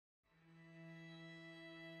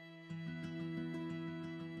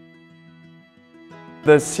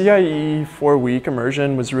The CIEE 4-week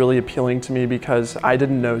immersion was really appealing to me because I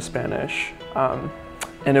didn't know Spanish. And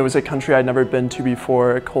it was a country I'd never been to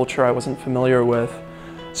before, a culture I wasn't familiar with.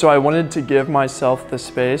 So I wanted to give myself the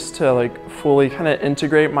space to fully kind of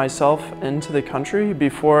integrate myself into the country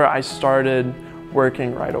before I started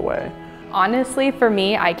working right away. Honestly, for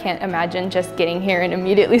me, I can't imagine just getting here and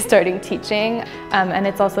immediately starting teaching. And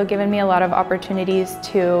it's also given me a lot of opportunities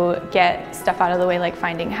to get stuff out of the way, like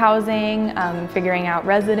finding housing, figuring out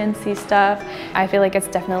residency stuff. I feel like it's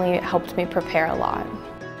definitely helped me prepare a lot.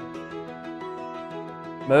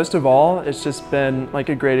 Most of all, it's just been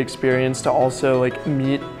a great experience to also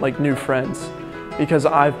meet new friends, because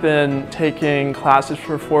I've been taking classes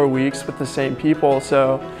for 4 weeks with the same people,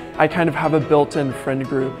 so I kind of have a built-in friend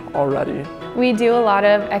group already. We do a lot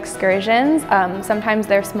of excursions. Sometimes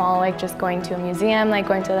they're small, like just going to a museum, like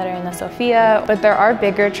going to La Reina Sofia, but there are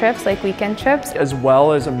bigger trips, like weekend trips. As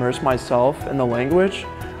well as immerse myself in the language,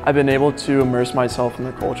 I've been able to immerse myself in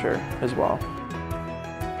the culture as well.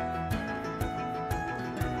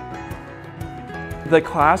 The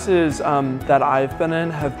classes that I've been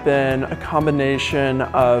in have been a combination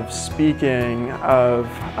of speaking, of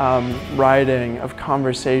writing, of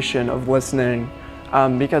conversation, of listening,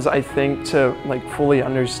 because I think to fully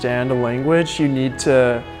understand a language, you need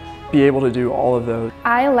to be able to do all of those.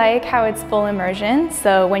 I like how it's full immersion,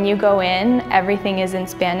 so when you go in, everything is in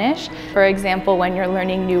Spanish. For example, when you're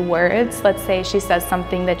learning new words, let's say she says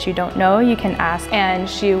something that you don't know, you can ask and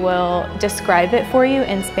she will describe it for you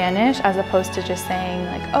in Spanish as opposed to just saying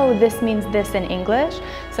oh, this means this in English.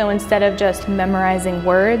 So instead of just memorizing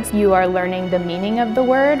words, you are learning the meaning of the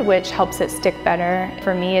word, which helps it stick better.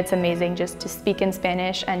 For me, it's amazing just to speak in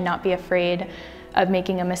Spanish and not be afraid of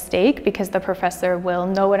making a mistake, because the professor will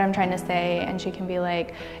know what I'm trying to say and she can be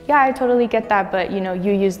like, yeah, I totally get that, but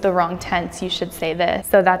you used the wrong tense, you should say this.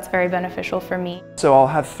 So that's very beneficial for me. So I'll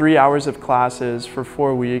have 3 hours of classes for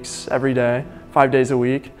 4 weeks every day, 5 days a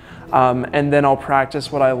week. And then I'll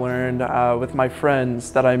practice what I learned with my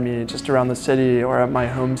friends that I meet just around the city or at my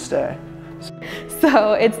homestay.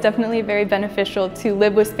 So it's definitely very beneficial to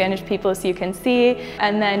live with Spanish people so you can see,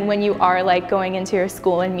 and then when you are going into your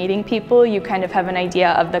school and meeting people, you kind of have an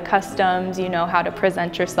idea of the customs, you know how to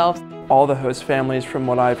present yourself. All the host families, from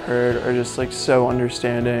what I've heard, are just so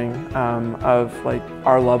understanding of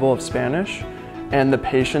our level of Spanish, and the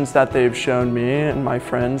patience that they've shown me and my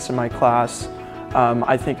friends in my class,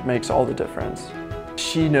 I think makes all the difference.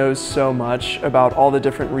 She knows so much about all the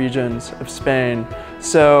different regions of Spain,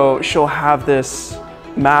 so she'll have this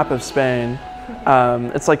map of Spain.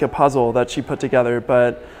 It's like a puzzle that she put together,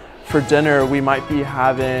 but for dinner we might be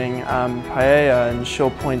having paella, and she'll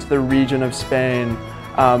point to the region of Spain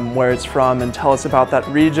where it's from and tell us about that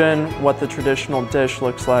region, what the traditional dish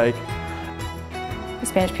looks like.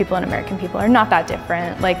 Spanish people and American people are not that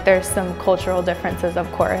different. There's some cultural differences,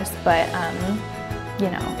 of course, but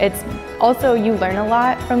it's also, you learn a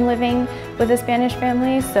lot from living with a Spanish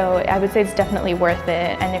family, so I would say it's definitely worth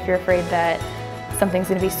it. And if you're afraid that something's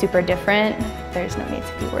going to be super different, there's no need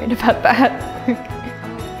to be worried about that.